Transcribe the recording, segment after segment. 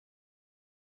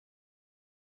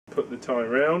put the tie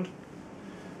round.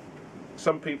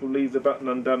 Some people leave the button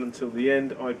undone until the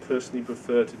end. I personally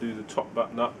prefer to do the top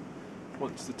button up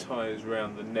once the tie is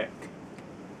round the neck.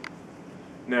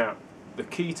 Now, the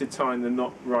key to tying the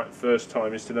knot right first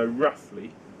time is to know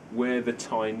roughly where the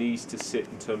tie needs to sit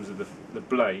in terms of the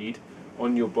blade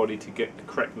on your body to get the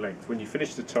correct length. When you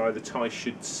finish the tie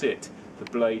should sit, the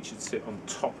blade should sit on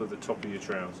top of your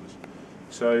trousers.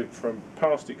 So from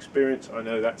past experience, I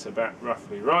know that's about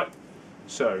roughly right.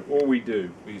 So all we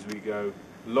do is we go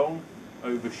long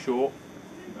over short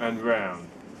and round,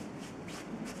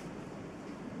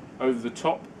 over the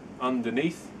top,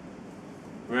 underneath,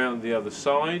 round the other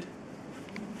side,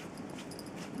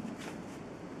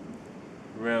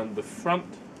 round the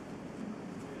front,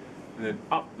 and then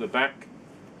up the back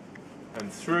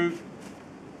and through.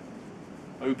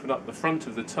 Open up the front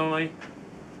of the tie,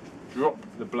 drop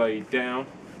the blade down,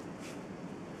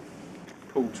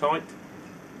 pull tight,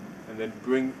 and then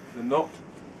bring the knot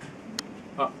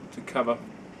up to cover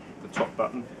the top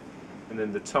button, and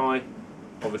then the tie,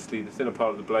 obviously the thinner part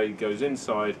of the blade goes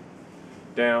inside,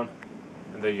 down,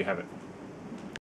 and there you have it.